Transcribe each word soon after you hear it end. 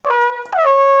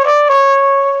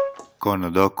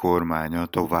Kanada kormánya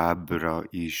továbbra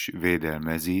is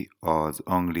védelmezi az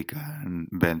anglikán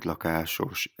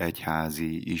bentlakásos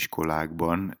egyházi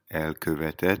iskolákban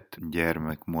elkövetett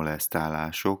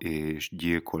gyermekmolesztálások és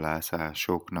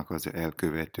gyilkolászásoknak az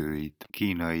elkövetőit.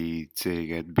 Kínai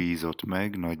céget bízott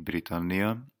meg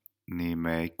Nagy-Britannia,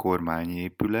 némely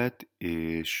kormányépület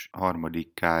és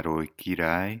harmadik Károly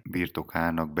király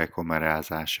birtokának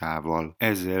bekamerázásával.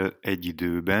 Ezzel egy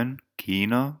időben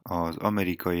Kína, az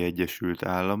Amerikai Egyesült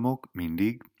Államok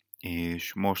mindig,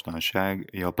 és mostanság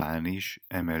Japán is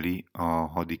emeli a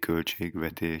hadi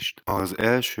költségvetést. Az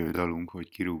első dalunk, hogy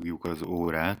kirúgjuk az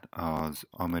órát, az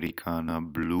Americana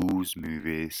Blues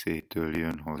művészétől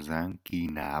jön hozzánk,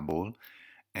 Kínából.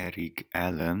 Eric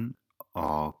Allen,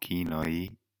 a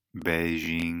kínai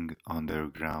Beijing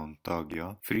Underground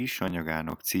tagja. Friss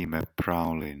anyagának címe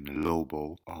Prowling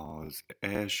Lobo. Az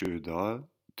első dal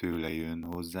tőle jön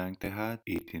hozzánk tehát,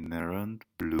 Itinerant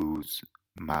Blues.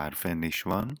 Már fenn is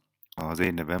van. Az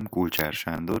én nevem Kortàrs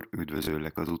Sándor,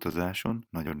 üdvözöllek az utazáson,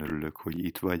 nagyon örülök, hogy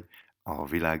itt vagy. A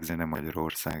Vilàgzene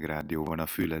Magyarorszàg Rádió van a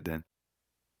füleden.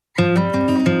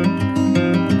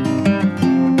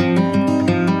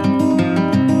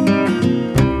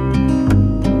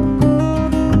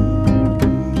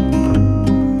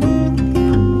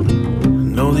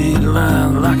 Know these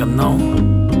lines like I know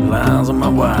lines on my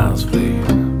wife's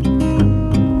face.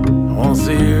 I wanna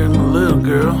see her and the little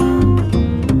girl,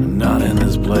 not in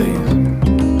this place.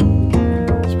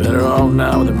 It's better off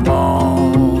now with the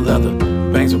mall, that the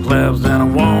banks will collapse and I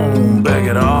won't beg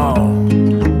at all.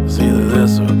 It's either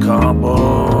this or a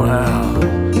cardboard house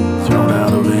thrown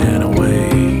out of any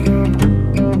way.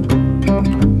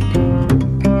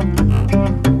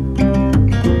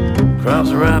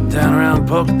 Crops are right down around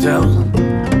Pocatello.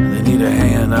 They need a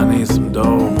hand, I need some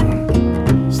dough.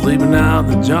 Sleeping out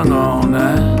in the jungle all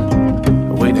night,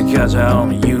 waiting to catch out on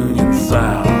the Union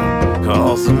side.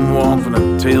 Call someone from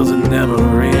the tales that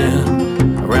never end,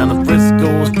 around the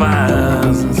Frisco's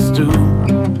fires and stew.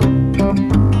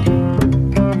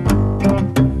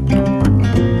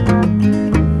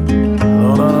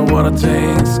 Lord, I know what I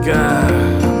take, sky,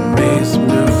 made some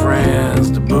new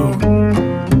friends to boot.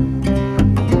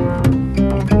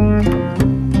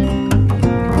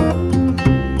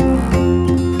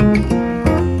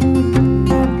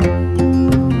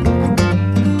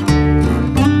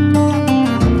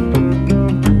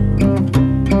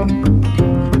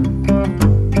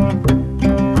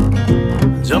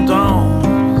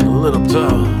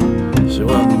 She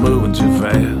wasn't moving too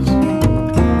fast.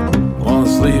 Wasn't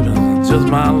sleeping, just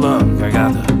my luck. I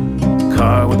got the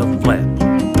car with a flat.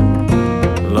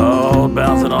 Lord,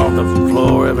 bouncing off the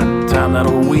floor every time that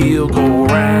old wheel go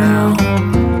round.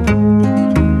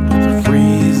 The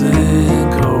freezing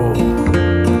cold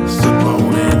still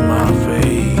blowing in my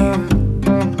face.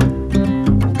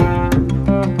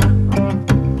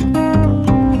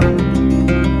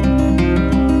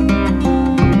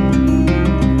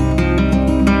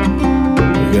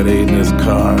 We got 8 in this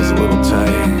car, it's a little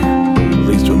tight. At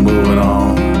least we're moving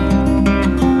on.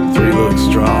 3 look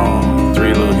strong,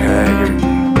 3 look haggard,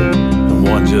 and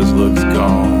 1 just looks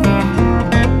gone.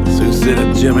 Sioux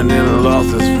City Jimmy nearly lost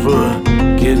his foot,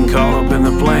 getting caught up in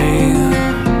the flame.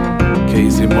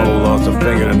 Casey Moe lost a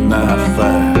finger in a knife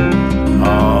fight.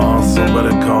 Oh,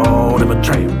 somebody called him a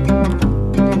tramp.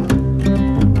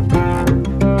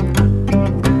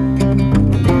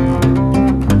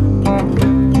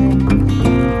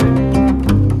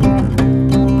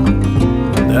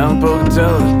 Down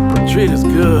Pocatello, the treat is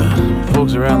good.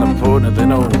 Folks around the port, if they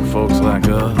know folks like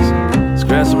us,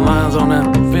 scratch some lines on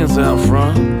that fence out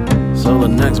front, so the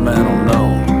next man will know.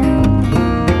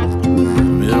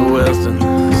 Midwestern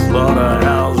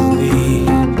slaughterhouses need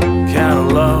cattle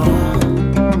law.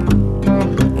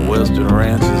 Western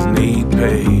ranches need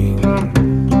pay.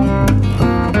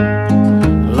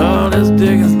 Lord, this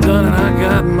digging's done and I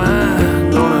got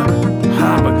mine. Gonna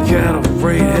hop a cattle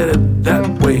freight headed that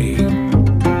way.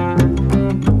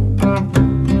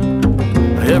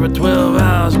 Every 12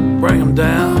 hours you bring them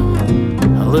down,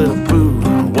 a little food,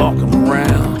 walk them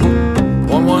around.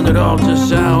 One that all just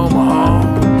shy of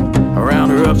Omaha. Around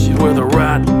her up, she's worth a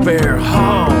right fair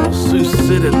haul. Sioux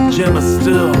City Jim is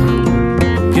still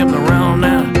getting around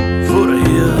now. Foot of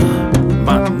hill,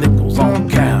 my nickels on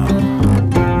cow.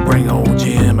 Bring old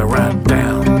Jimmy right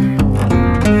down.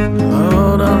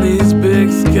 Lord, on these big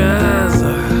skies, I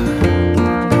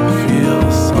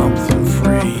feel something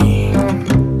free.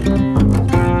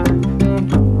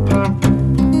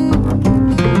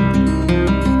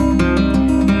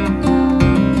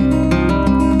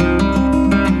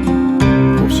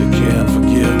 Hope she can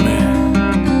forgive me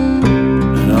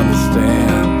and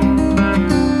understand.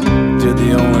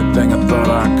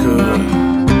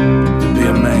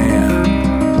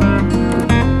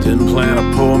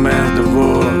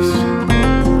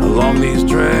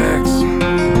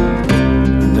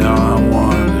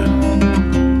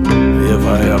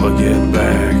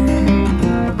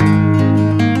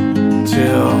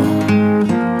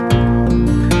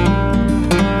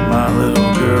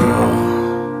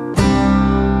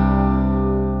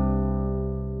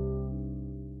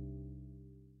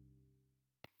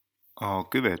 A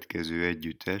következő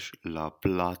együttes La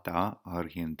Plata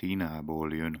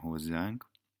Argentinából jön hozzánk,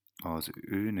 az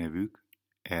ő nevük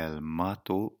El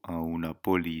Mato a una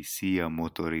Policía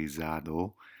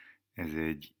Motorizado, ez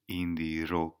egy indie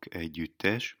rock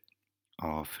együttes.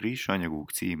 A friss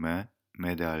anyaguk címe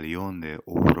Medallón de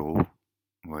Oro,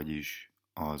 vagyis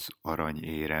az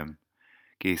aranyérem.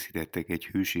 Készítettek egy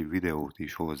hűsi videót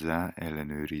is hozzá,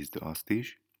 ellenőrizd azt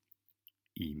is.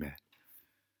 Íme.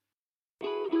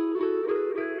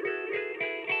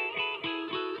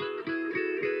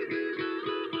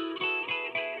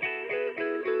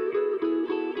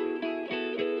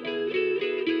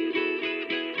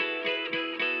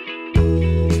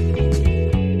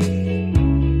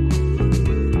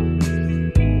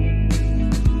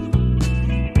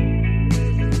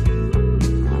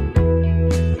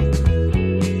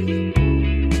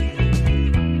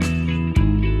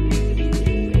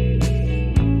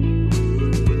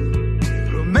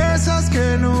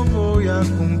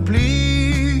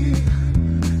 Cumplir,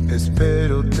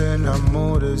 espero te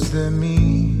enamores de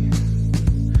mí.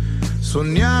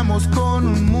 Soñamos con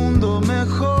un mundo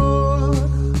mejor,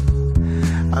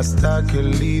 hasta que el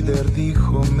líder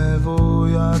dijo me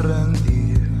voy a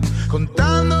rendir.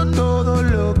 Contando todo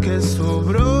lo que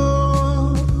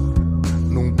sobró,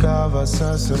 nunca vas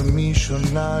a ser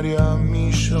millonaria,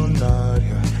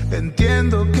 millonaria.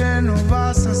 Entiendo que no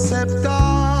vas a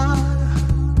aceptar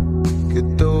que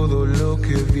todo lo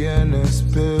que viene es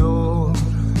peor.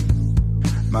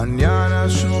 Mañana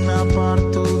yo me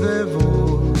aparto de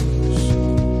vos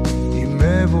y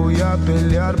me voy a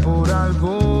pelear por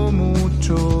algo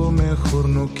mucho mejor.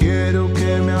 No quiero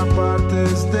que me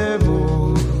apartes de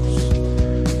vos,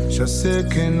 ya sé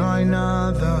que no hay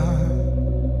nada.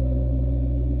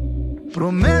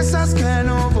 Promesas que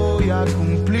no voy a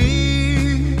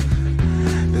cumplir,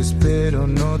 espero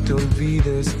no te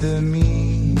olvides de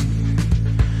mí.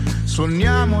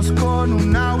 Soñamos con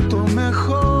un auto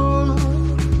mejor,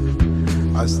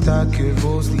 hasta que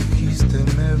vos dijiste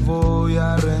me voy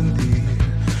a rendir.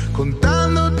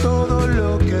 Contando todo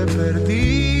lo que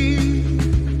perdí,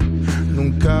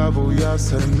 nunca voy a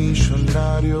ser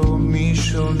millonario,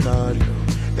 millonario.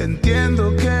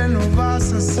 Entiendo que no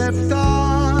vas a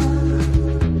aceptar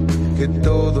que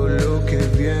todo lo que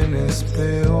viene es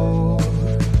peor.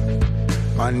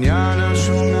 Mañana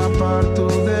yo me aparto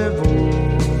de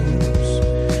vos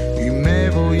y me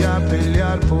voy a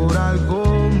pelear por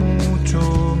algo mucho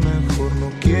mejor. No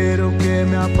quiero que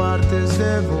me apartes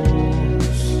de vos,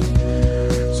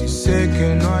 si sé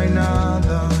que no hay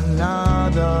nada,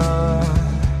 nada.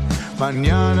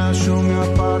 Mañana yo me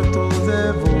aparto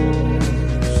de vos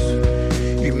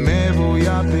y me voy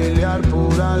a pelear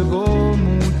por algo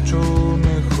mucho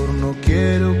mejor. No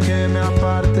quiero que me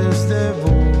apartes de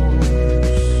vos,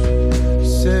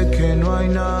 sé que no hay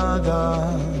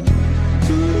nada.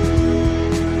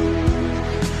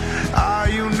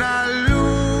 Hay una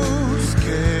luz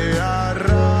que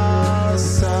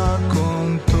arrasa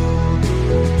con todo.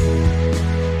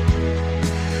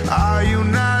 Hay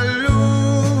una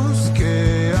luz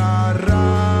que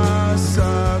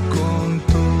arrasa con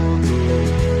todo.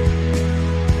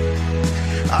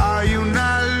 Hay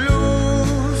una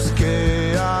luz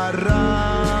que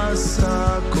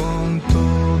arrasa con todo.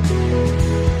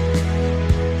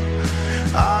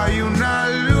 Hay una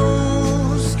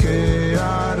luz que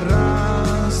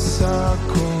arrasa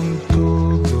con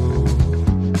todo.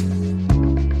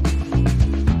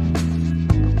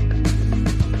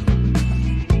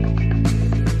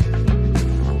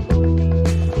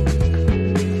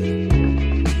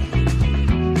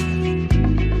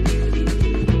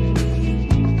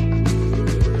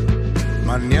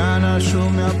 Mañana yo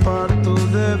me aparto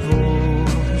de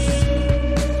vos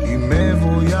y me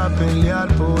voy a pelear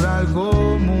por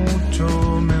algo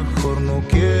mucho mejor. No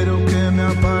quiero que me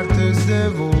apartes de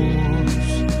vos,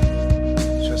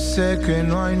 ya sé que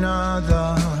no hay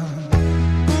nada.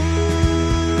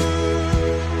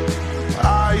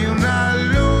 Hay una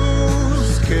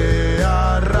luz que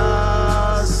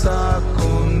arrasa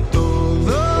con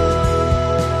todo.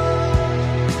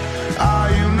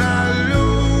 Hay una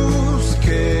luz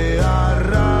que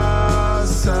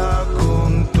arrasa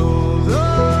con todo.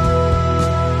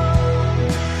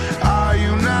 Hay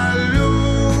una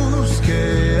luz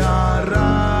que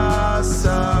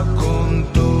arrasa con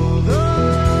todo.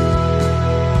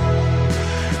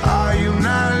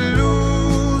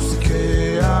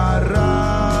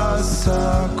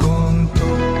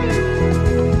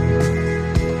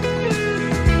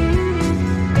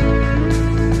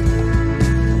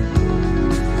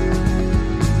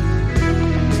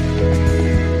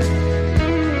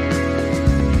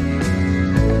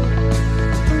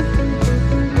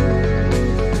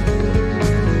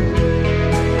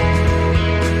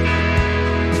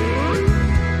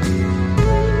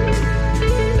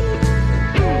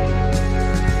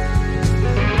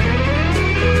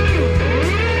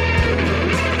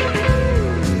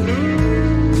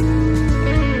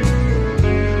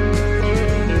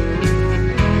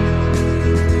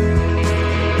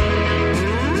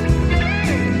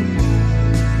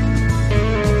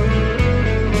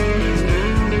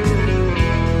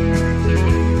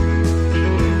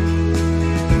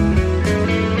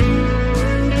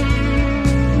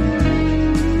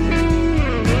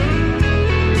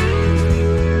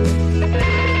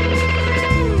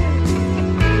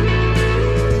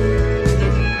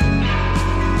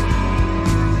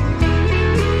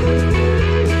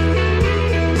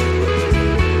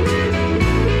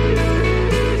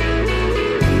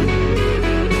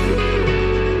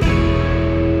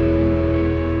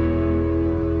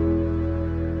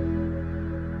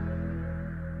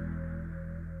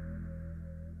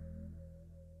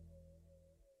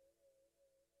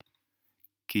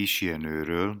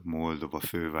 Kisjenőről, Moldova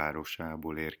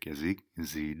fővárosából érkezik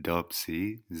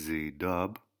Zidabsi,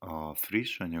 Zidab, a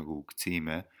friss anyaguk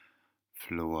címe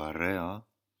Floarea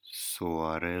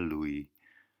Soarelui.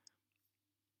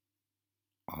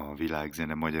 A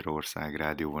Vilàgzene Magyarorszàg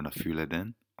rádió van a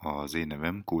füleden, az én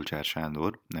nevem Kortàrs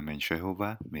Sándor, nem menj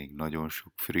sehová, még nagyon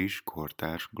sok friss,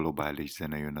 kortárs, globális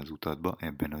zene jön az utadba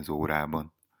ebben az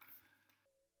órában.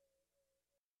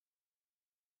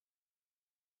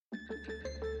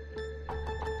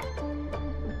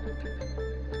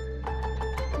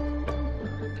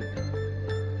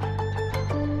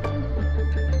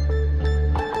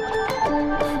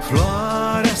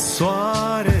 Floarea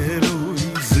soarelui,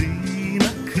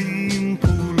 zina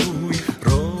câmpului,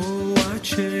 roa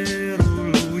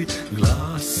cerului,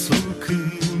 glasul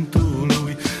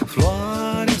cântului.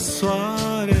 Floarea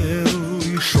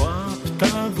soarelui,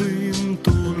 șoapta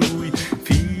vântului,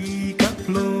 fiica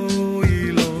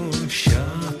ploilor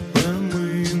și-a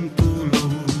pământului.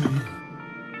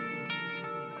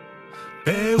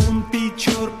 Pe un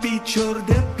picior, picior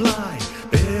de plai,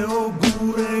 pe o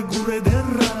gură, gură de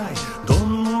rai,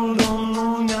 Domnul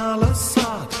ne-a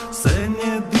lăsat să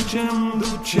ne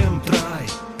ducem trai.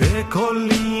 Pe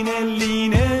coline,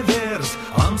 line verzi,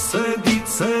 am sădit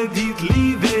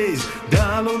livezi,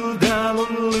 dealul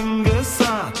lângă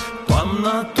sat,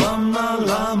 toamna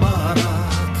l-am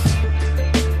arat.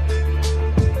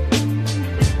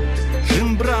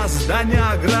 Și-n brazda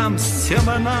neagră am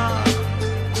semănat.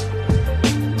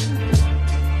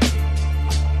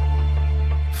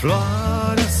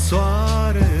 Floarea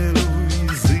soarelui,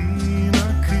 zâna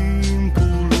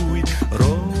câmpului,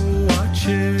 roa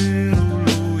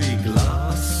cerului,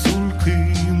 glasul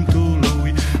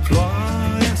cântului.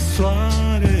 Floarea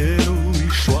soarelui,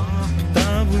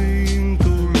 șoapta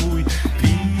vântului,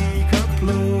 fiica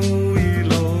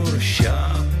ploilor și-a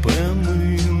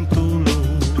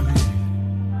pământului.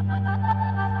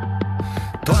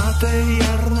 Toată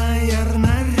iarna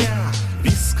rea,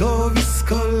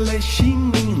 viscole și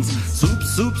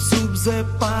sub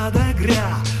zăpada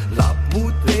grea, la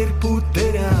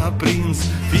puterea prins,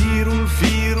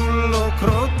 firul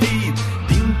ocrotit,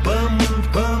 din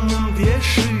pământ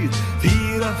ieșit,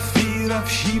 firaf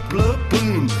și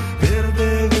plăpând,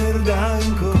 verde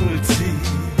încolțit.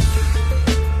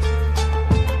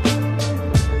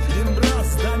 Din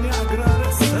brazda neagră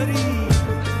răsărit,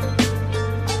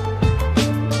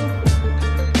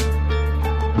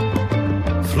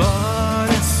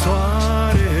 floarea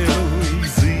soarelui,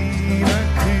 zina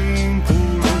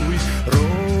câmpului,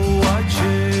 roa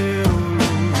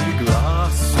cerului,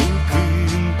 glasul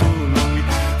cântului.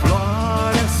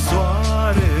 Floarea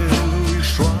soarelui,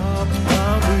 șoapta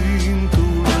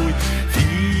vântului,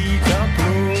 fiica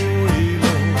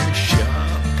ploilor și-a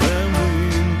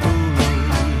pământului.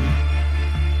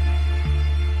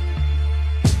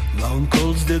 La un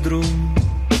colț de drum,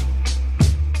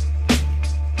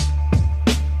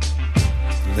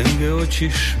 lângă o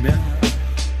cișmea,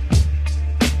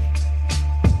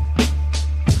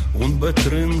 un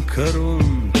bătrân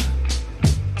cărunt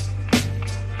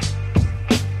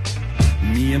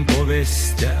mie-mi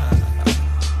povestea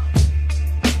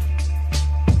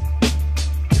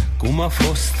cum a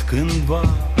fost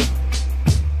cândva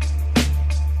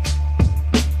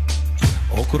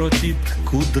ocrotit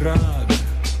cu drag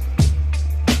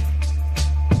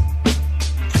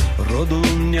rodul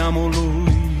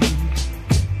neamului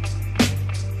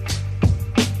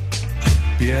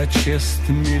pe acest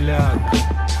mileag.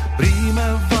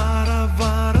 Primăvara,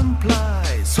 vară-n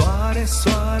plai,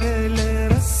 soarele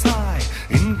răsai,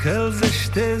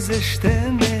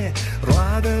 încălzește-ne,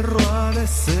 roade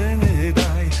să ne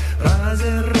dai.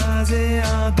 Raze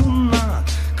adunat,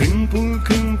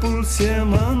 câmpul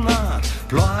semănat,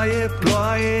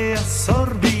 ploaie a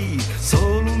sorbit,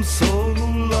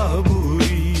 solul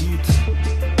laburit.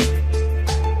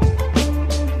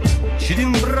 Și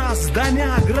din brazda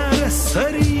neagră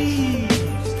răsărit,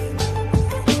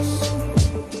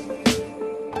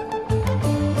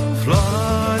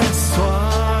 floarea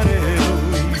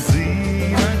soarelui,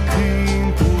 zina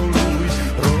câmpului,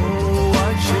 roa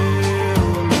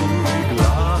cerului,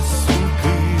 glasul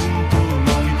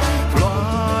cântului.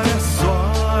 Floarea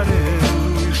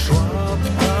soarelui,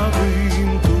 șoapta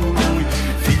vântului,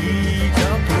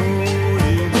 fiica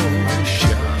ploilor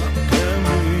și-a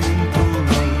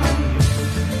pământului.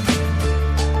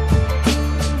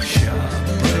 Și-a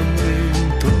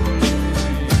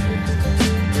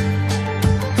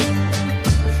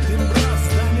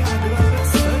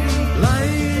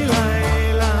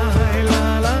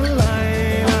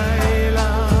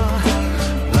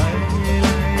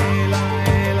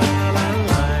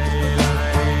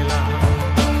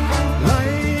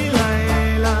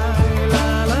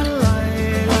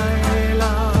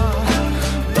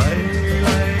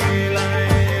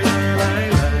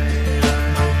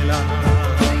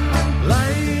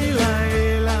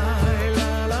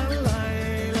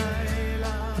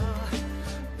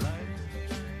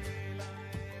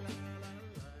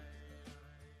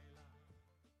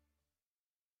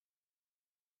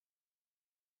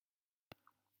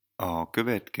A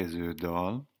következő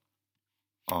dal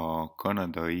a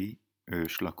kanadai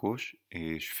őslakos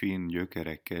és finn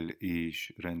gyökerekkel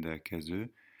is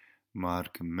rendelkező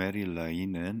Mark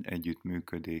Meriläinen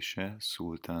együttműködése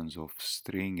Sultans of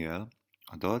String-el.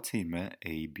 A dal címe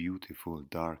A Beautiful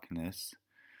Darkness.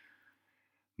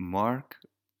 Mark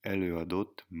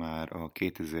előadott már a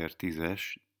 2010-es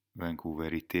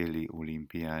Vancouveri téli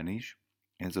olimpián is.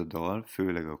 Ez a dal,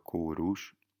 főleg a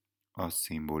kórus, azt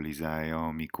szimbolizálja,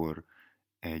 amikor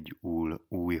egy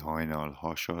új hajnal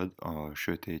hasad a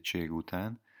sötétség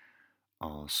után.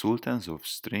 A Sultans of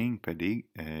String pedig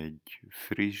egy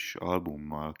friss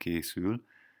albummal készül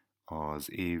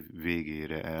az év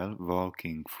végére el,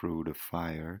 Walking Through the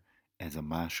Fire, ez a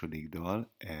második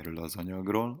dal erről az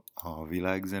anyagról a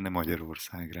Vilàgzene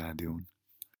Magyarorszàg rádión.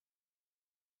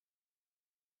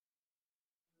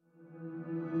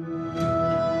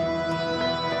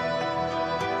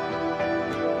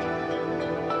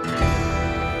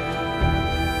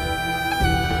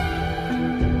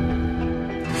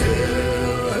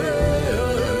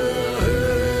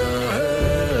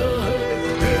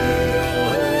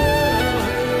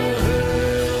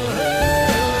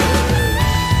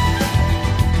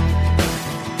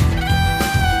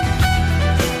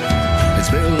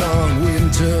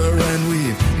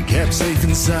 Safe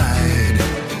inside,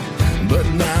 but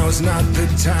now's not the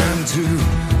time to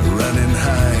run and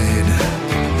hide.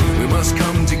 We must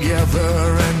come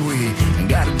together and we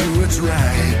gotta do what's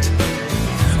right.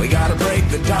 We gotta break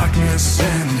the darkness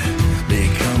and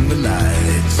become the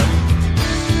light.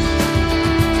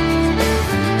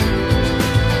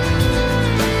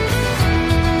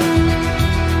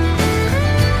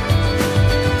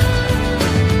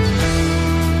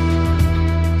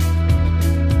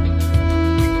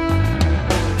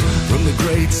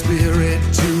 Great spirit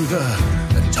to the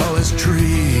tallest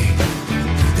tree.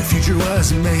 The future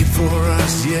was made for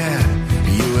us, yeah,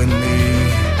 you and me.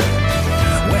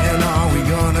 When are we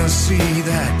gonna see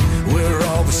that we're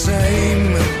all the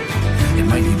same? It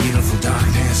might be beautiful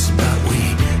darkness, but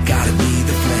we gotta be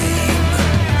the flame.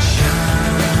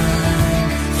 Shine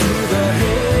through the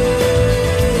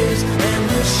haze and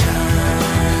we'll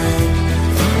shine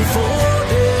through 4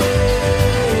 days.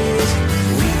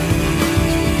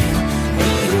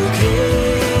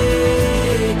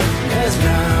 As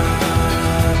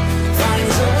night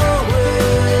finds a way,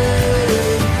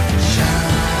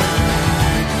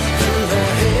 shine through the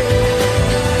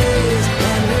haze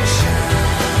and we'll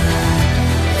shine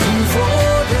through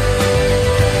 4 days.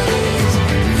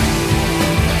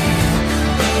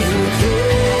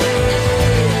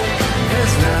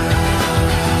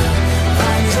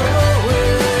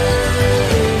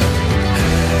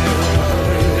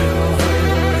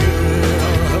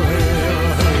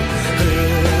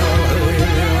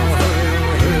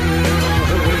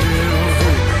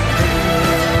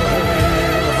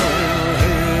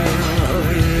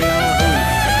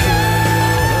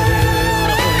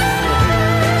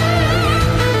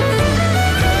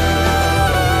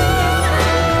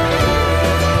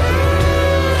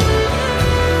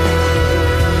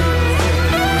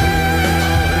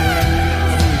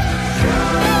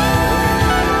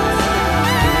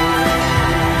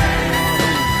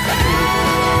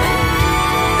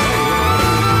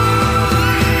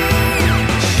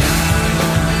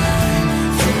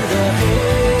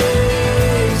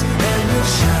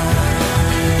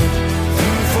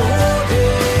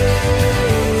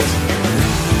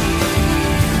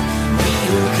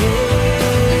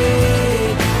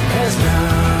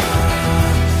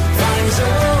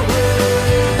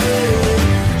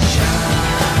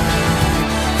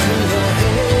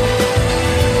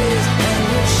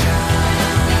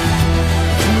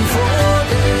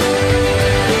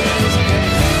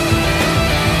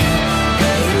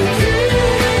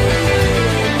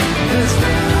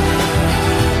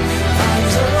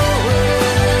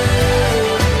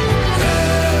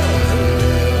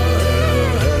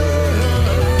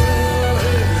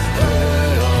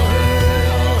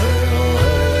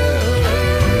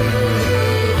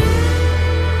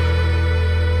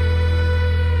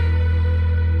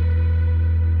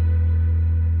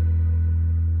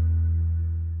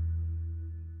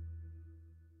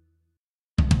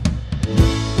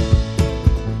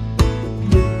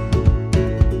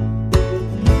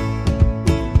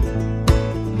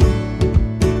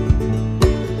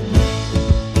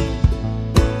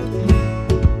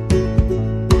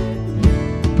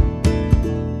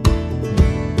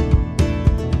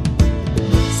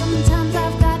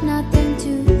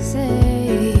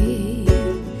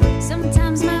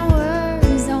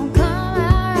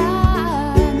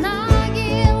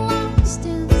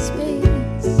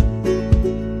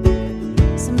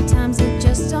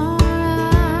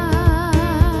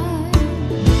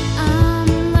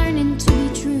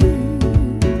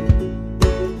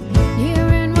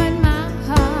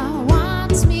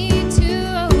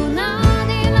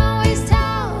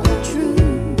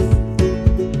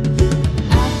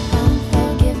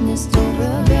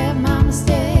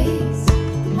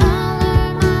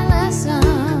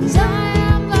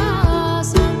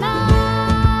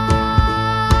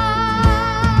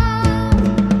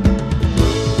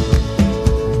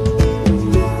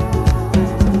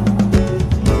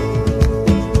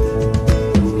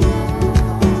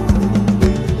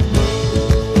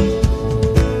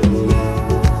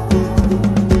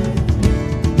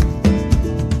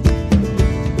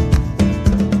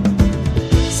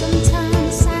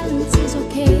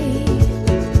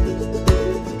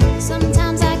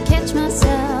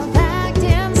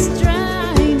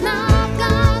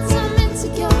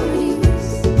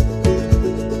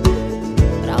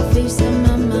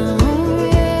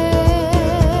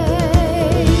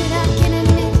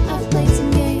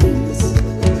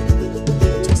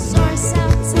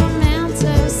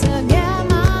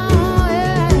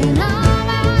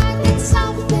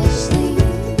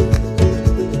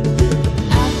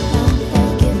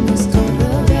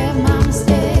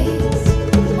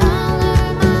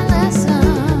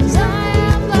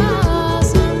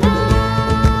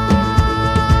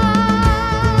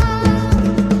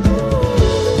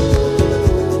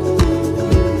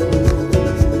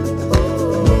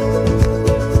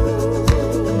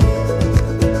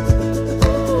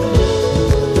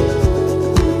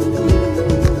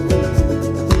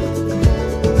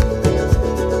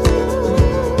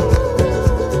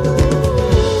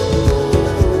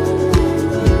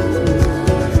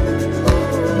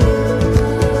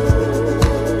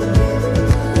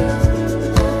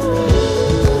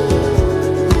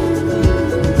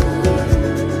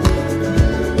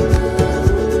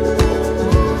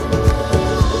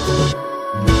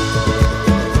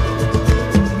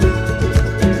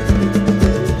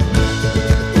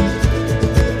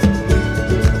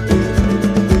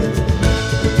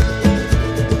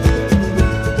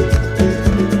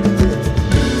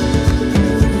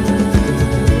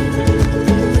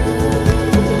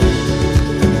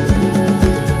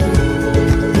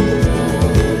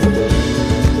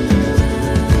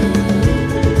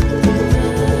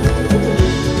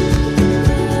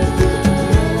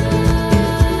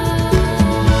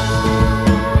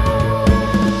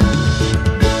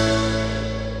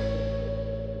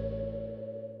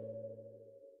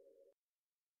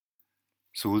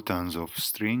 Sultans of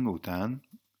String után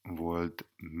volt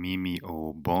Mimi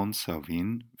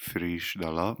O'Bonsavin friss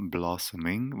dala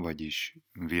Blossoming, vagyis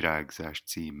Virágzás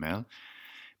címmel.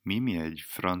 Mimi egy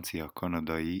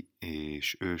francia-kanadai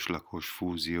és őslakos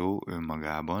fúzió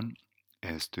önmagában,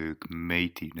 ezt ők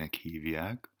Métis-nek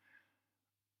hívják.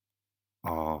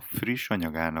 A friss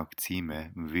anyagának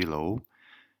címe Willow,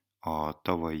 a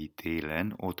tavalyi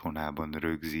télen otthonában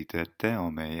rögzítette,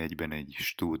 amely egyben egy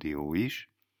stúdió is.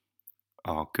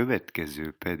 A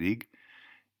következő pedig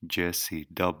Jesse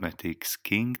Dubmatics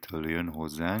King-től jön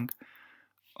hozzánk,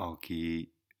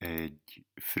 aki egy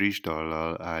friss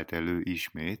dallal állt elő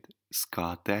ismét,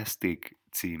 Skatastic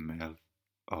címmel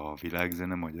a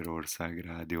Vilàgzene Magyarorszàg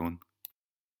rádión.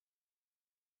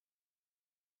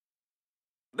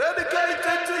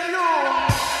 Dedicated to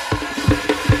you!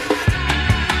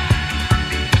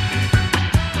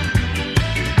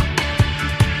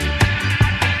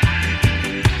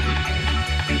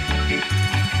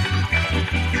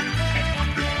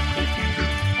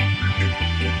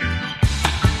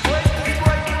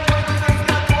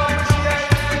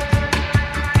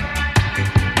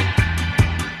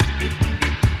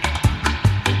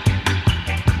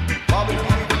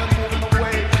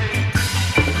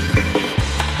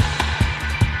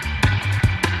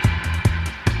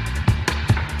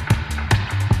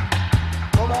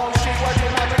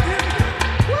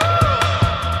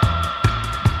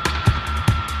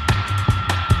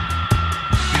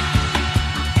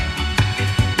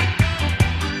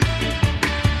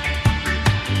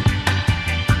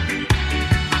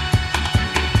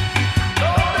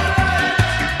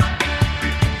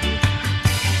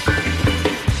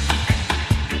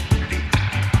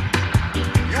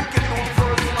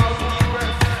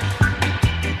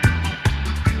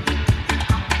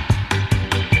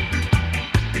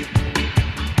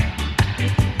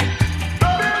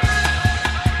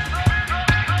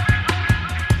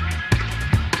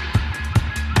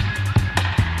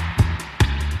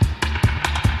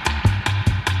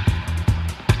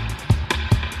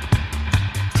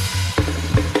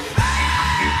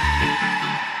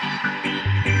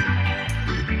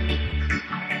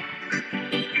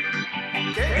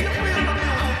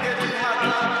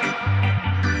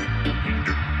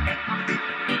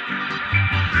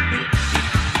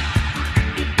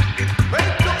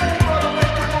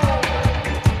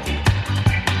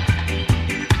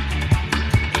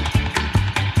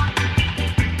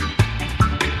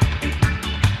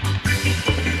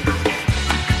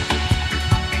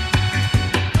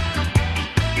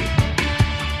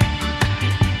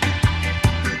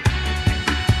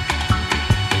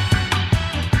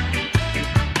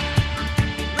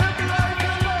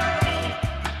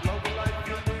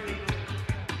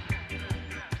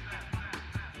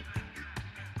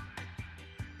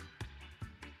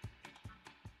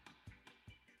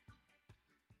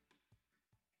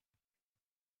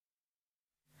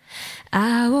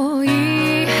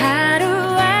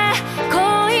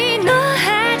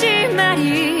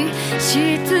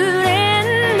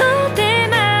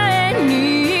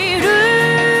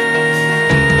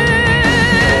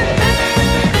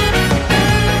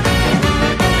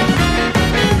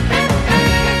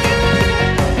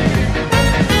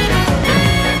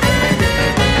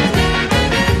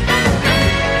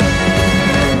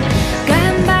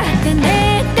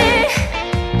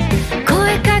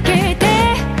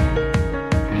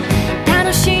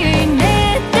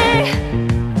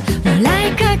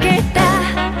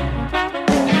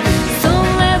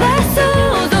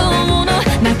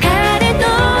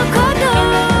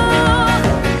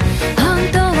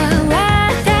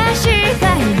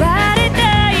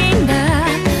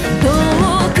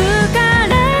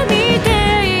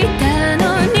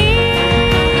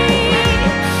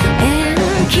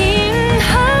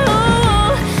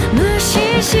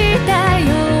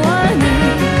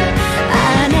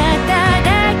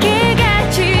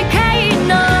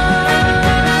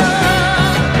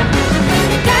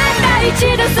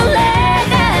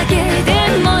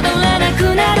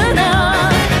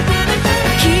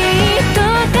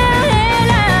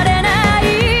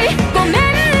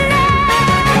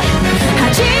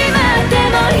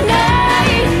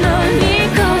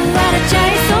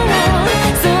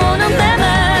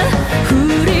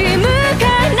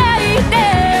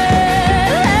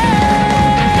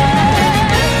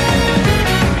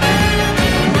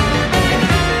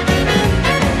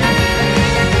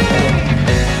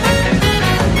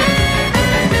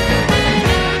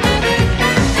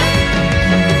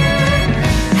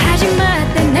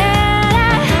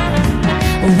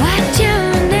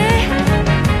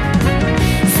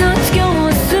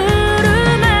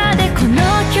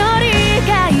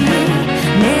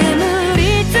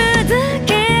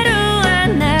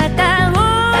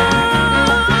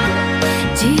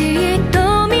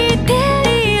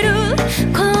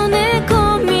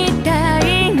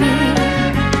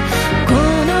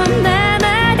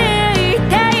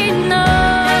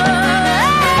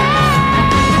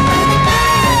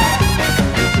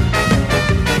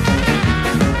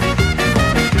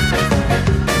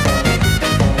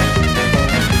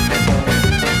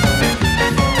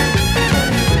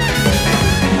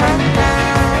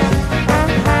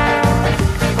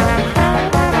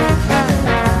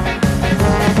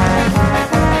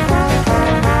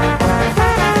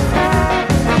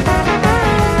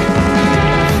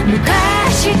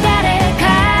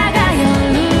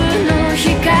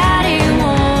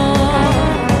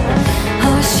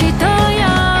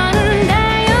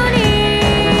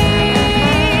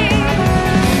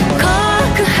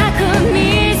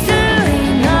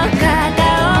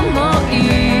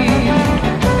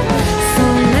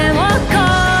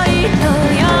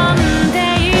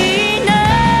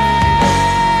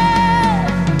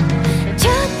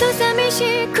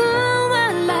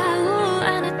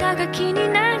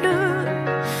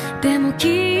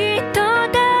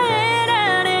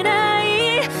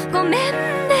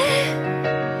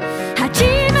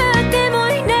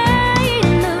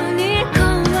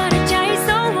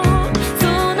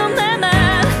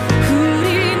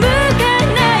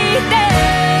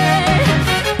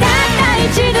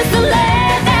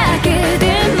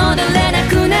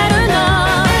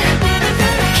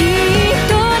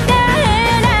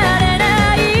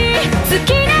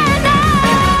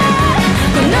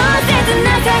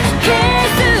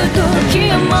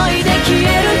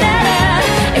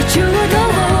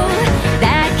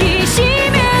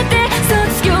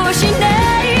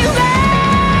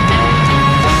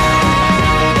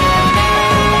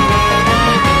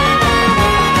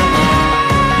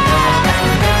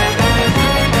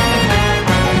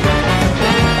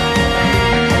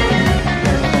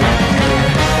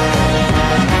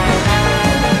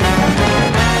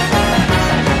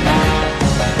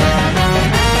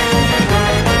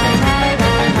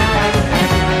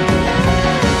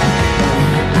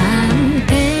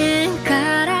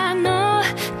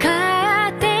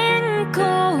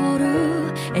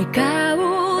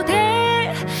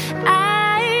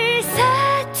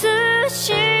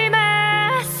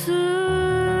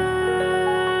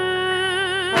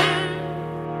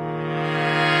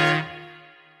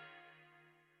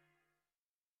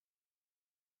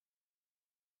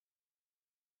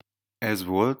 Ez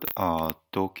volt a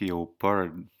Tokyo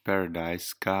Paradise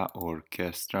Ska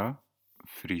Orchestra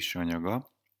friss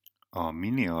anyaga. A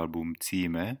minialbum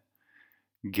címe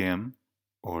Gem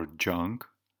or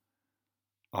Junk.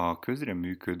 A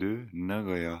közreműködő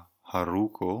Nagaya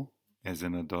Haruko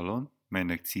ezen a dalon,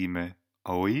 melynek címe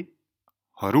Aoi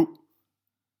Haru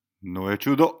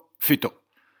Noechudo Fito.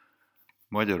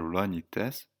 Magyarul annyit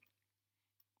tesz: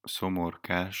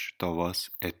 szomorkás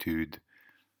tavasz etűd.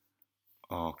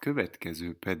 A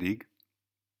következő pedig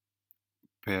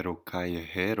Pero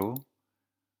Callejero,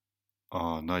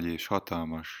 a nagy és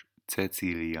hatalmas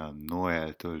Cecilia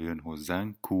Noel-től jön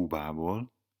hozzánk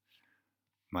Kúbából.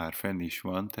 Már fenn is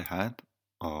van tehát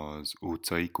az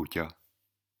utcai kutya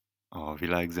a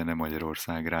Vilàgzene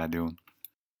Magyarorszàg rádión.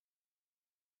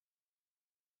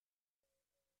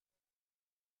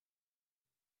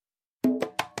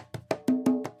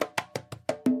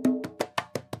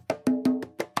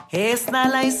 Esta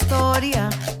la historia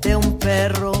de un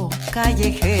perro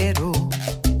callejero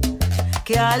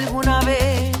que alguna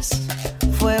vez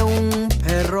fue un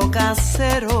perro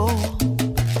casero.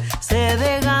 Se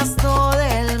desgastó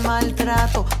del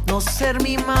maltrato, no ser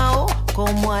mimado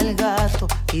como al gato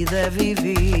y de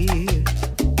vivir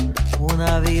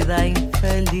una vida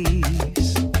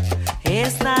infeliz.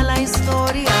 Esta la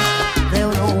historia de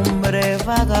un hombre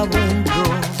vagabundo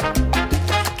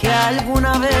que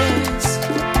alguna vez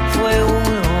fue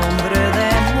un hombre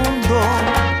de mundo,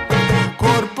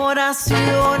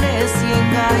 corporaciones y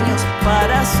engaños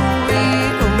para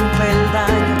subir un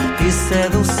peldaño y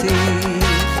seducir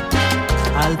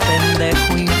al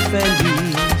pendejo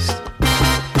infeliz.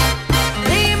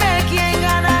 Dime quién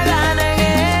gana en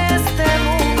este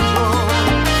mundo.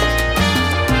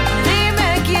 Dime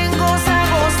quién goza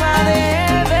de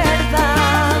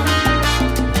verdad.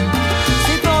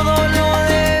 Si todo lo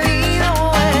debido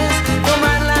es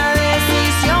tomar la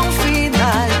decisión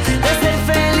final de ser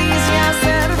feliz y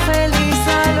hacer feliz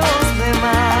a los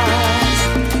demás.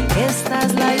 Esta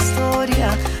es la historia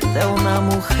de una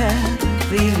mujer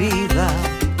vivida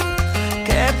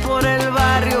que por el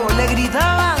barrio le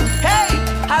gritaban ¡hey,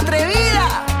 atrevida!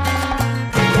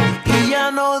 Y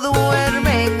ya no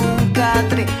duerme en un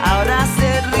catre, ahora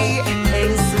se ríe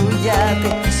en su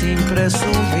yate sin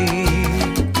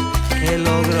presumir que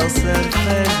logró ser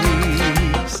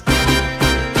feliz.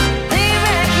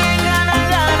 Dime quién gana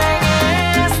en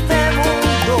este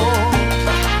mundo.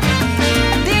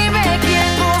 Dime quién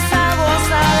goza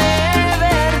de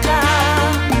verdad.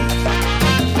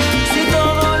 Si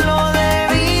todo lo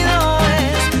debido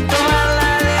es tomar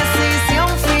la decisión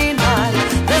final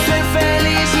de ser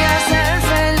feliz y hacer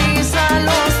feliz a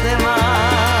los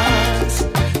demás.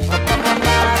 Para, para,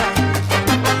 para,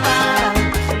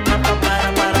 para,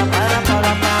 para, para,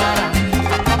 para,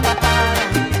 para.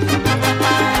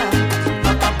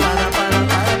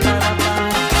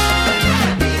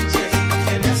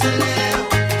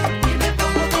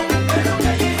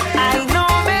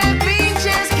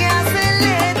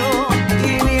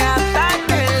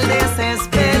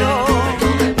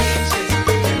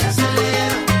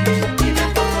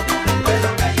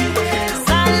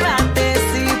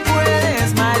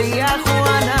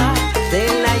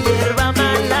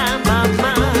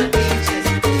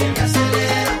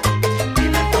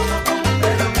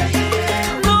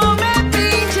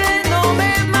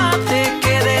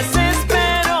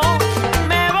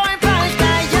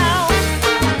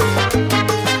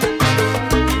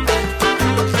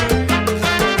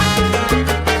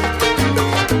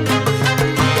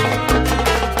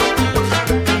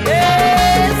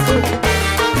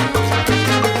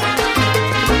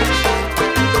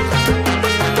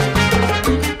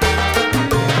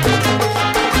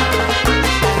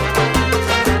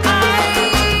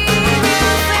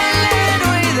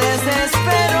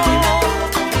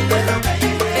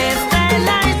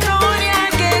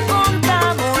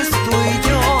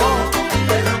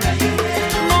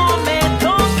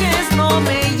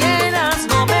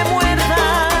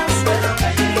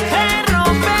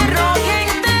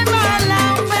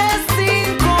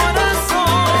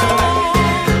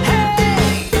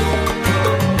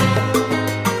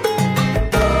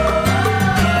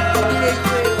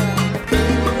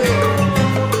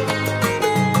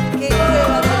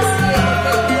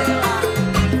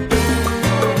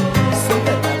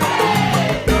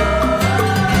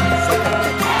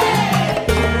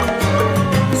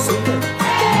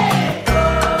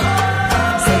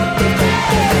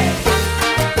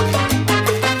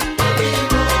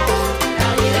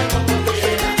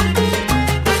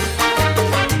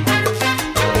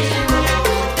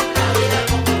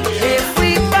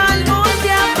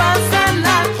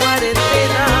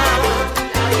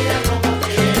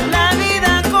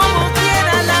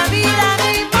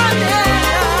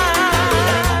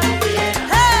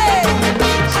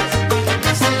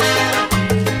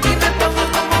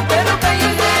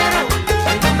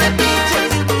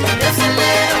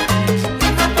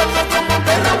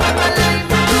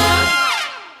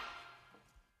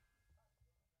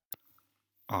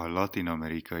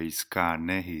 latin-amerikai ska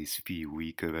nehéz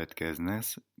fiúi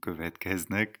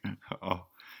következnek a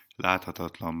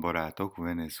láthatatlan barátok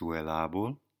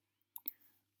Venezuelából.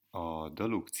 A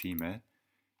daluk címe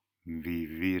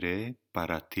Vivire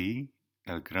para ti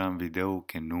el gran video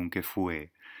que nunca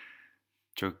fue.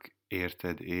 Csak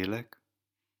érted élek.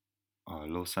 A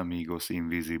Los Amigos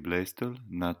Invisibles-től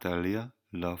Natalia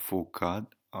Lafourcade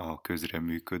a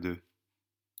közreműködő.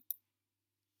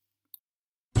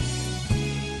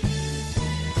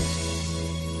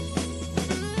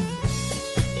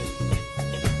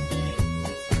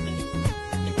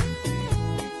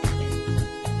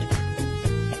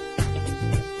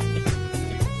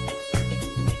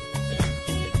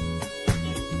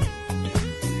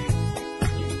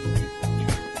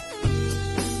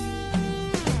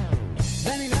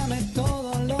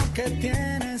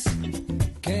 Tienes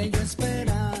que yo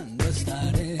esperando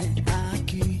estaré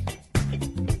aquí.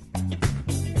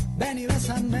 Ven y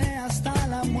bésame hasta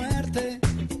la muerte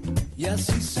y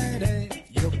así seré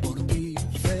yo por ti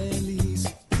feliz.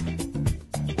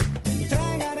 Te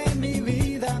entregaré mi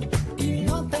vida y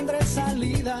no tendré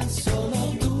salida,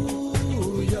 solo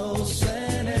tuyo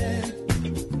seré.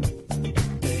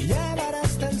 Te llevaré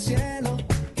hasta el cielo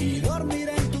y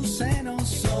dormiré en tu seno,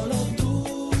 solo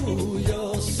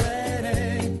tuyo seré.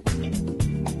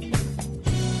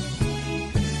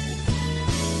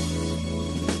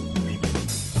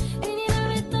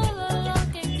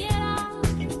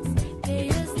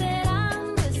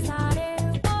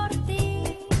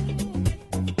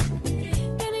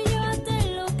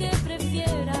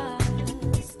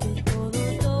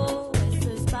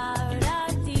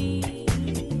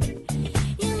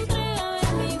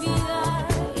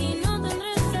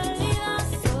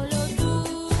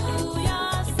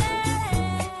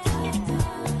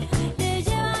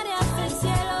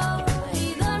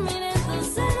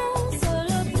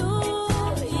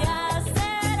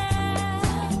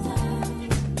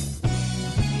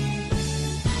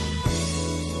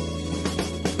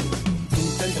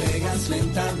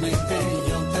 Lentamente,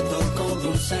 yo te toco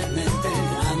dulcemente,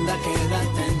 anda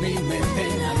quédate en mi mente,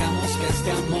 hagamos que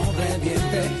este amor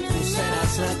reviente, tú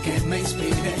serás la que me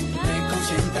inspire, me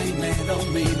consienta y me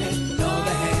domine, no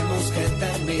dejemos que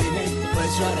termine, pues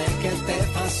yo haré que te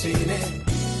fascine,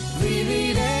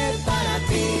 viviré para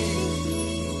ti.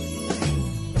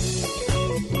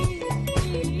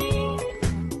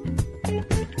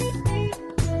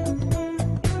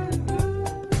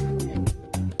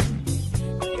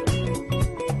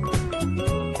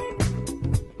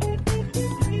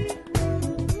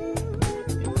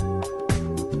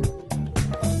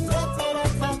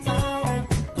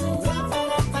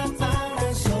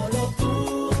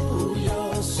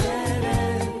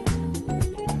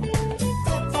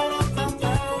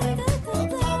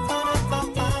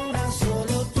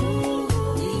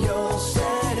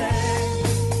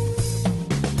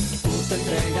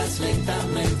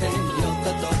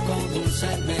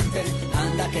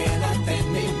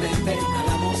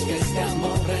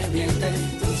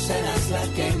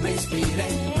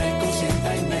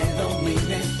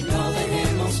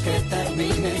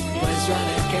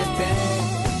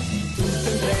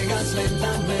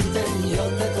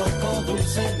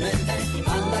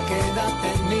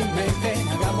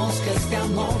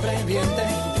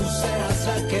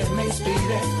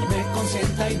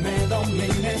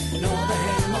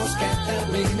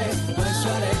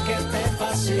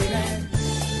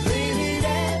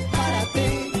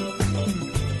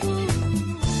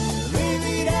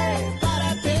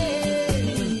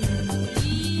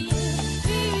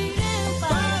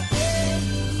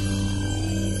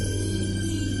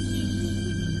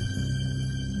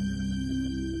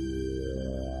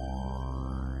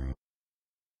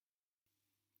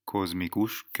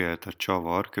 Kozmikus Kelta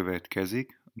csavar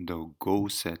következik, The Go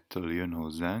Set-től jön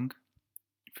hozzánk,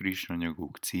 friss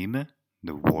anyagok címe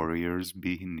The Warriors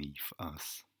Beneath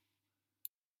Us.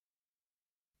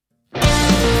 We'll be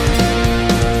right back.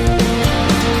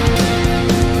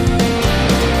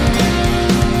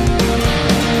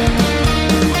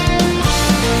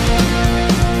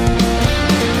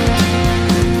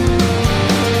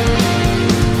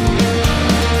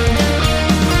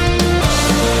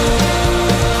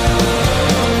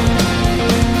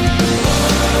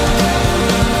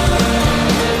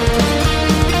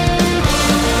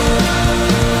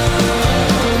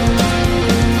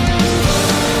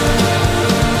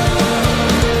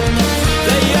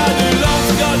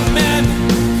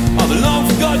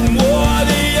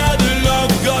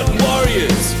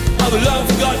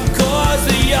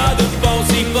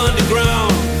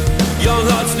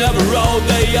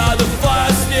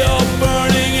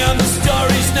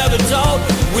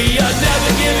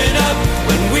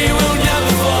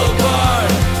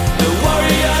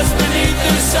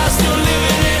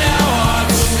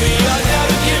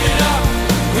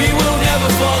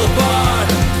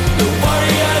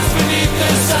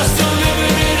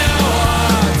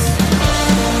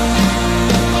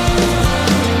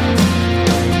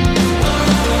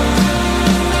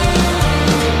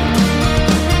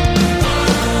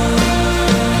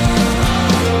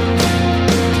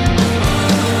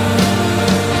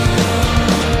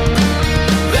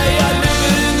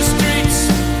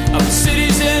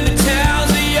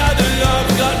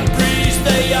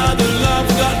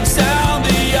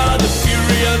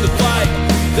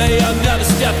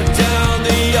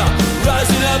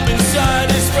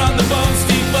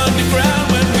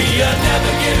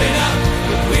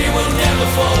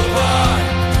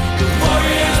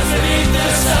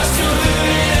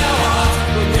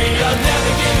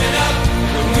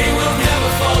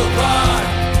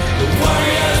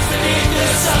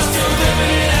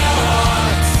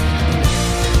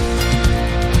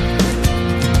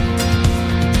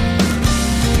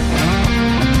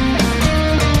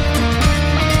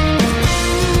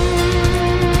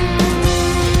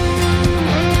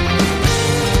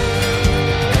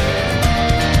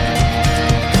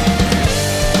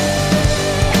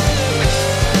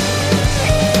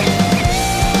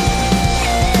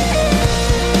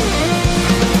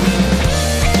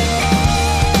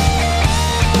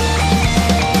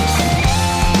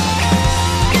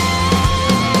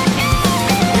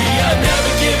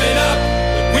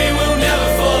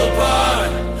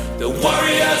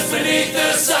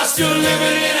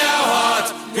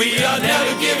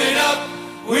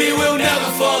 we will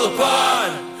never fall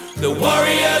apart. The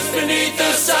warriors beneath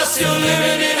us are still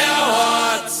living in our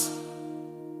hearts.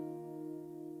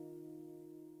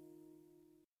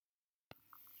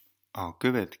 A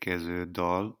következő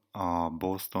dal a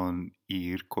Boston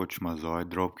ír kocsmazaj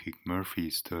Dropkick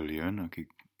Murphys-től jön,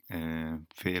 akik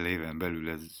fél éven belül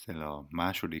ezzel a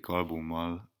második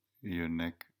albummal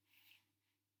jönnek,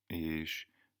 és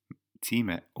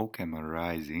címe Okema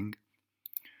Rising,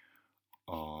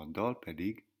 a dal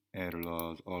pedig erről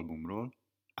az albumról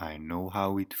I Know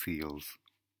How It Feels.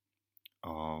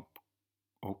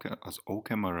 Az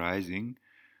Okema Rising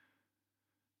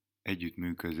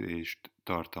együttműködést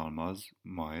tartalmaz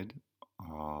majd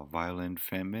a Violent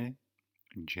Femme,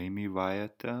 Jamie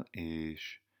Wyatt-tel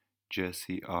és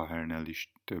Jesse Ahernel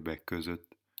is többek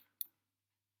között.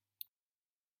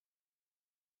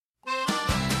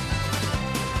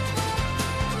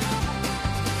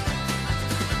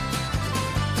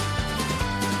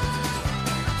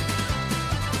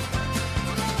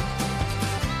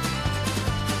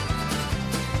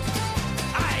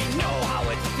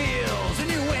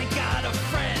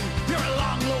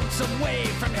 Away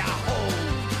from your home,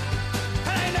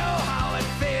 and I know how it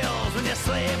feels when you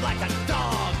slave like a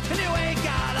dog and you ain't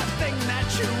got a thing that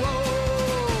you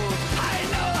owe. I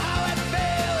know how it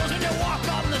feels when you walk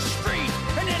on the street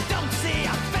and you don't see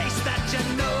a face that you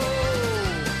know.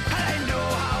 And I know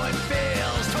how it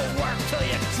feels to work till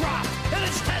you drop and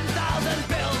it's 10,000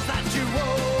 bills that you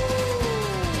owe.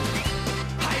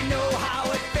 I know how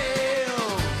it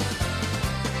feels.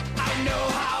 I know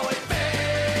how it feels.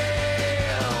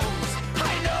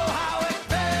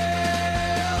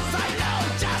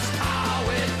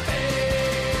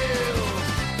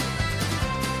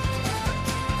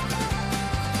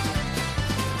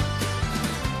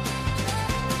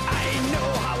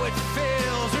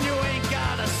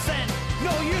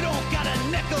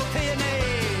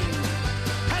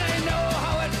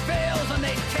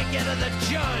 The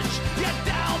judge, you're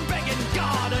down begging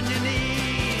God on your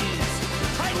knees.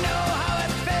 I know how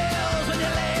it feels when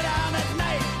you lay down at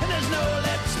night and there's no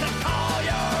lips to call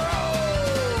your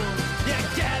own. You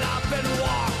get up and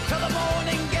walk till the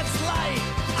morning gets light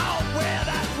out where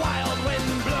that wild wind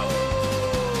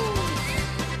blows.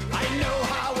 I know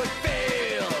how it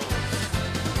feels.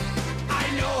 I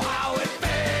know how it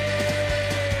feels.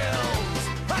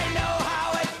 I know how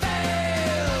it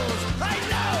feels. I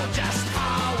know just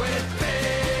how it feels.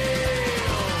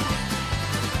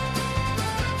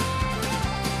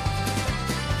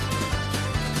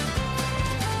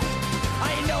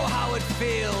 I know how it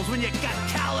feels when you got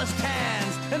calloused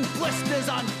hands and blisters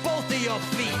on both of your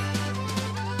feet.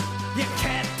 You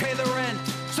can't pay the rent,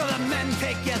 so the men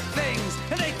take your things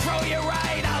and they throw you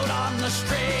right out on the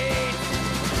street.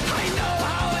 I know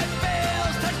how it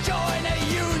feels to join a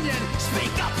union,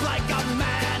 speak up like a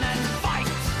man and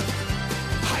fight.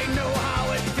 I know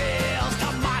how it feels to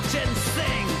march and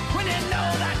sing when you know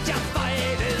that your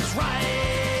fight is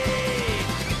right.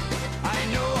 I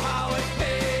know how it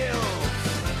feels.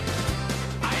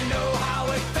 I know how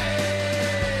it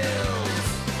feels.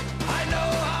 I know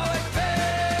how it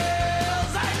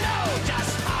feels. I know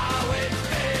just how it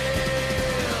feels.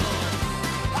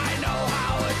 I know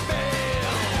how it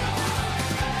feels.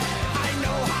 I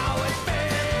know how it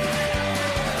feels.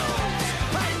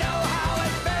 I know how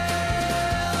it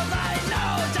feels. I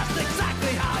know just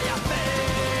exactly how you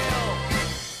feel.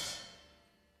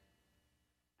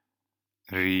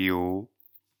 Rio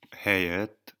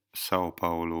helyett São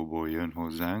Pauloból jön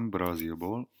hozzánk,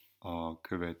 Brazílból a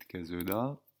következő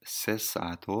dal,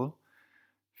 Cessától,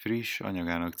 friss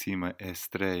anyagának címe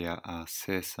Estrella a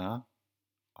Cessa,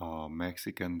 a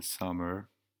Mexican Summer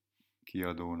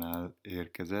kiadónál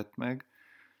érkezett meg.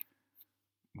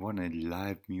 Van egy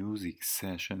Live Music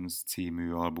Sessions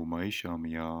című albuma is,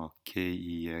 ami a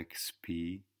KEXP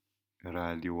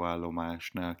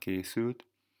rádióállomásnál készült.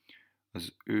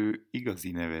 Az ő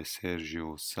igazi neve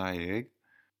Sergio Saeg,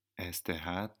 ez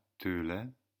tehát tőle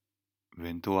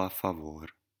Vento a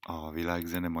Favor, a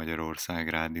Vilàgzene Magyarorszàg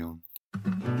rádión.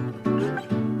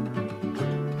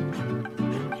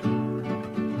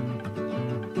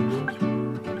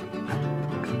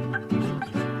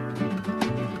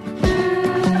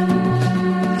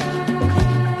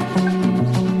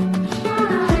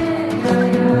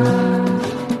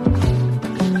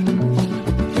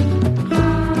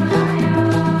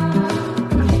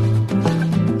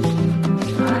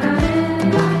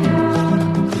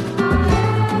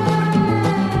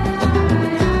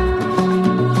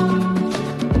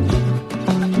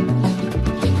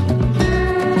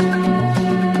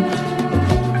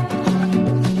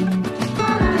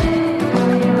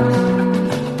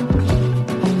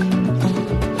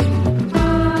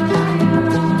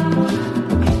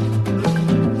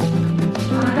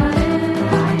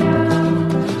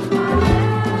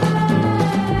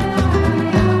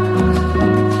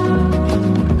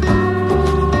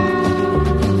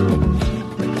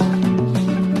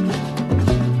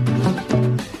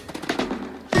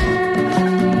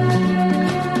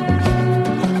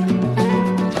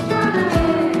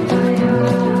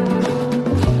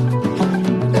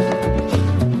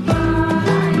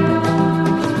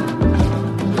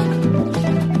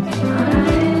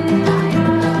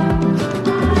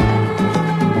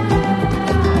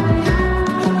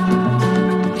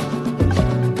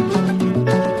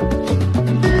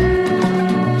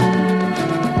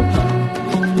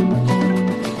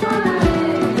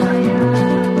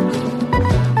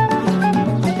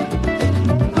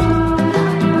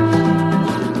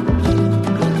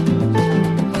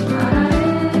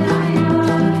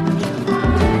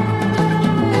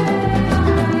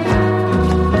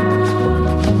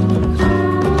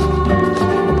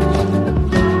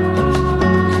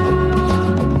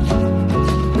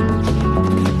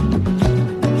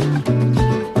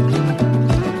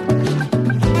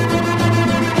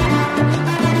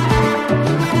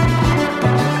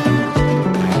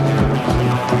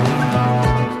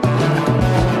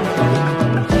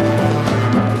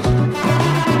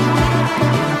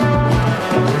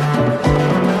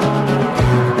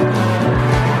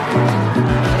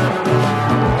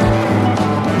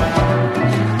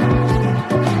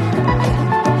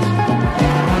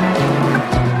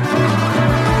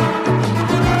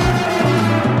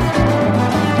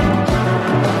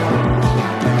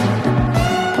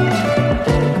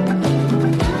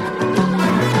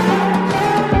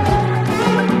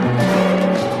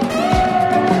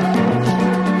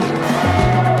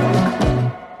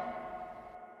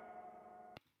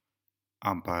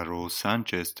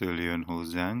 Sánchez-től jön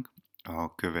hozzánk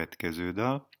a következő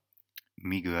dal,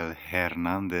 Miguel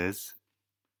Hernández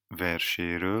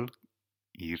verséről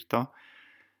írta,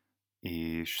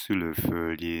 és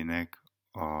szülőföldjének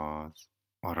az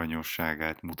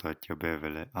aranyosságát mutatja be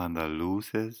vele.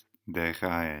 Andaluces de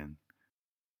Jaén.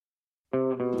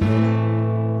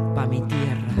 Pa mi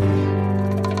tierra.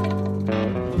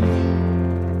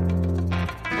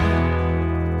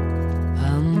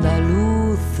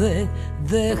 Andaluces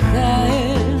de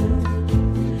Jaén,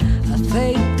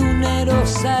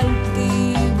 aceituneros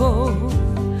altivos,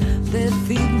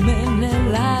 decidme en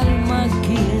el alma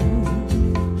quién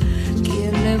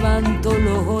levantó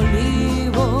los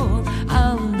olivos,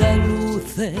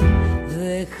 andaluces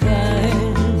de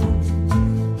Jaén.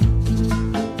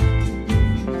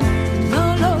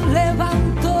 No los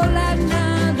levantó la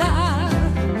nada,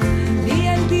 ni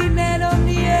el dinero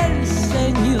ni el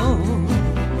Señor,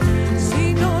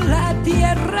 sino la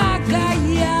tierra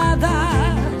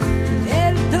callada,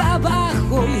 el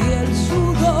trabajo y el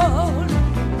sudor,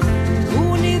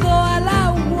 unido al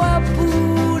agua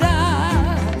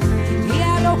pura y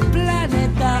a los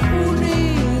planetas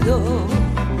unidos.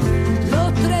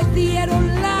 Los tres dieron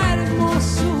la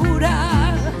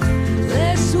hermosura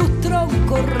de sus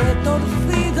troncos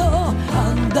retorcidos,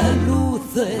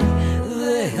 andaluces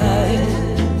de Jaén.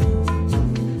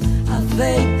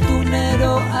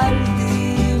 Aceitunero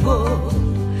altivo,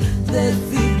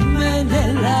 decidme en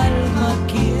el alma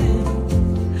quién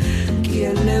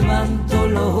levantó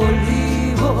los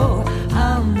olivos,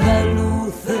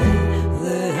 andaluces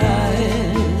de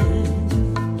Jaén.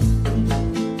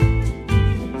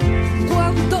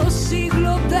 ¿Cuántos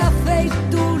siglos de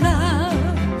aceituna,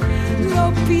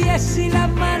 los pies y las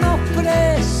manos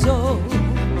presos,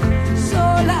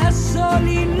 sol a sol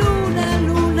y luna,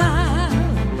 luna,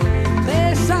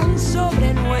 pesan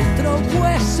sobre nuestro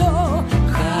hueso?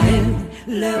 Jaén,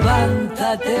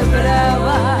 levántate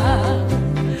brava,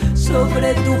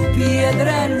 sobre tus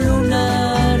piedras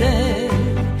lunares,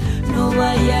 no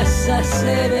vayas a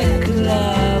ser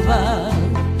esclava,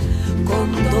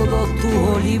 con todos tus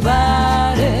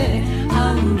olivares,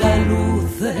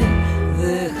 andaluces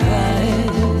de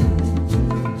Jaén.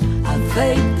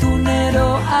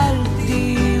 Aceitunero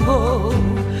altivo,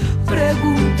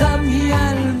 pregunta mi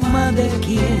alma de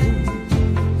quién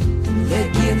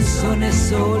son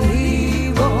esos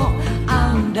olivos,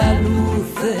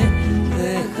 andaluces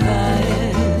de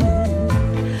Jaén.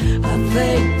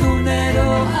 Aceitunero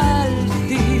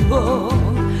altivo,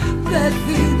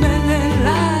 decidme en el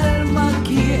alma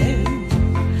quién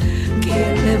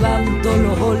levantó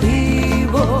los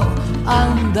olivos,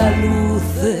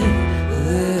 andaluces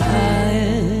de Jaén.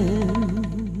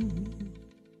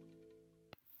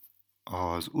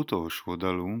 Az utolsó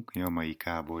dalunk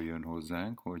Jamaikából jön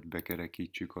hozzánk, hogy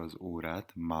bekerekítsük az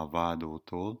órát,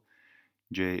 Mavadótól.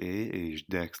 J.A. és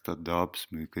Dexta Dubs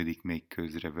működik még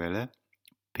közre vele,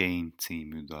 Pain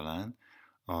című dalán.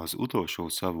 Az utolsó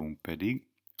szavunk pedig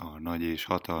a nagy és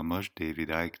hatalmas David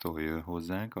Icke-tól jön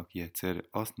hozzánk, aki egyszer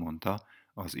azt mondta,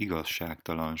 az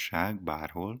igazságtalanság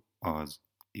bárhol, az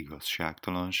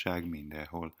igazságtalanság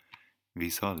mindenhol.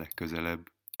 Vissza legközelebb.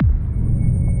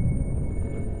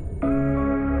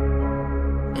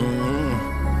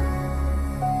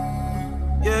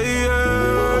 Yeah,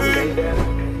 yeah.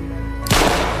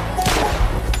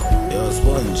 Yo,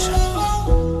 Sponge.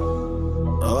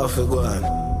 Off it, go on.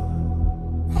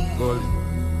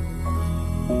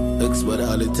 Expert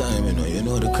all the time, you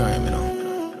know the crime,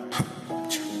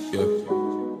 Yeah.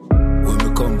 Where me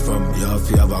come from, you have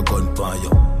to have a gun for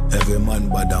you. Every man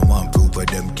bad and man prove what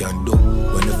them can do.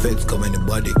 When the feds come,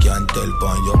 anybody can't tell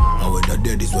on you. And when you're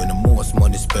dead is when the most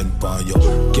money spent on you.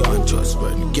 Can't trust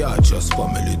friend, can't trust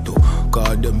family too.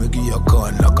 Cause them me give you a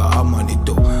gun like a harmony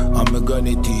too. And my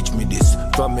granny teach me this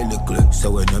family click.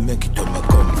 So when you make it to me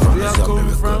come from, it's a miracle.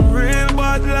 From real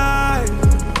bad life.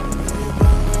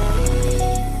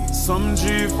 Some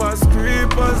G-fast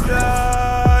creepers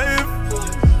life.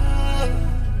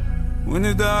 When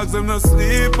the dogs them not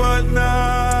sleep at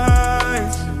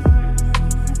night.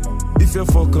 If you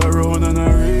fuck around on a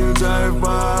real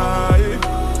drive-by,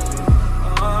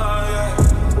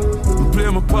 play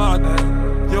my part.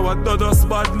 You a dodos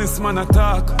badness man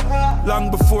attack. Long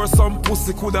before some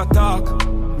pussy could attack.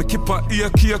 Me keep a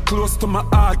AK close to my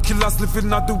heart. Killers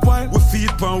living at the wild, we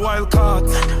feed pan wild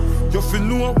cards. You feel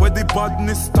know where the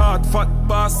badness start. Fat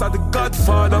boss are the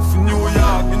godfather for New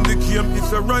York. In the game,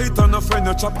 if you're right on a friend,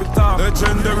 you chop it off.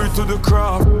 Legendary to the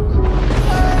crowd.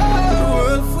 The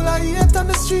world full of hate on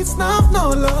the streets, now have no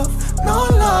love, no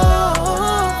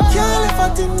love. Can't live a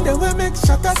thing that will make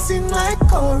shatter sing like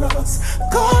chorus,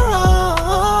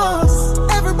 chorus.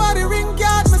 Everybody ring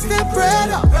guard, me still bread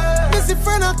up. Missy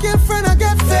friend I kill friend I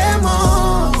get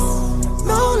famous.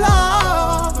 No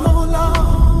love, no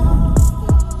love.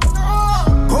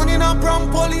 Running up from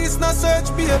police, no search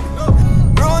baby.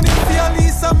 Running for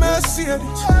Lisa Mercedes.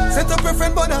 Set up a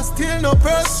friend but I still no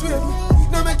persuade.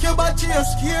 No make your body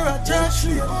scare a church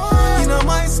lane. You know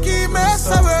my scheme is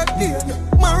a work day.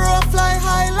 My rope fly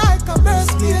high like a bird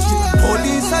stage.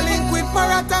 Police are linked with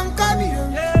Parrot and Canary.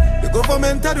 The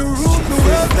government are the root the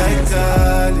world. Like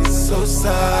God is so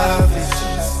savage.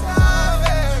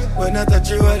 When I touch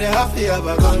you, they have to have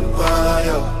a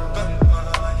gunfire.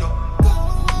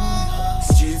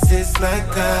 Streets is like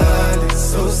God is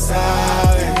so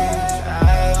savage.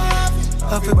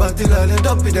 I feel battle all the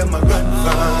dope with them a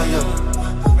gunfire.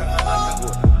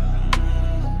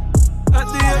 At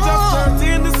the age of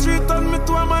 13, the street turned me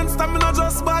to a man, stamina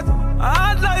just bad.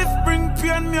 Hard life bring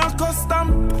pain, me a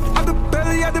custom. At the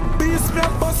belly of the beast, me a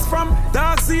bust from.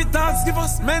 Dogs eat dogs, give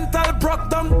us mental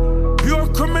breakdown. Pure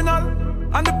criminal,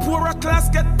 and the poorer class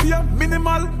get paid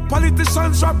minimal.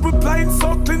 Politicians drop replying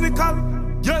so clinical.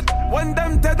 Yet, when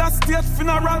them dead at state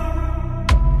funeral.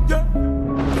 Yeah.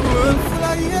 The world full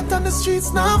of hate on the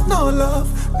streets, now have no love,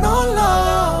 no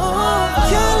love.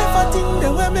 Can't live a thing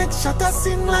that will make shatter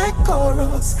sing like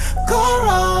chorus,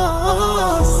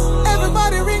 chorus.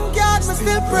 Everybody ring God, me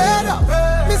still prayed up.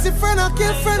 Missy friend I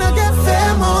kill friend I get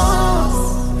famous.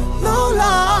 No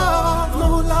love, no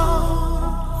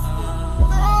love.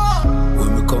 When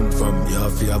we come from, you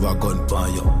have to have a gun for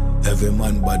you. Every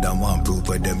man bad and want proof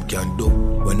what them can do.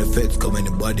 When the feds come,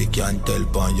 anybody can tell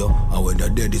upon you. And when you're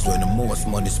dead is when the most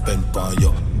money spent upon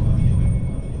you.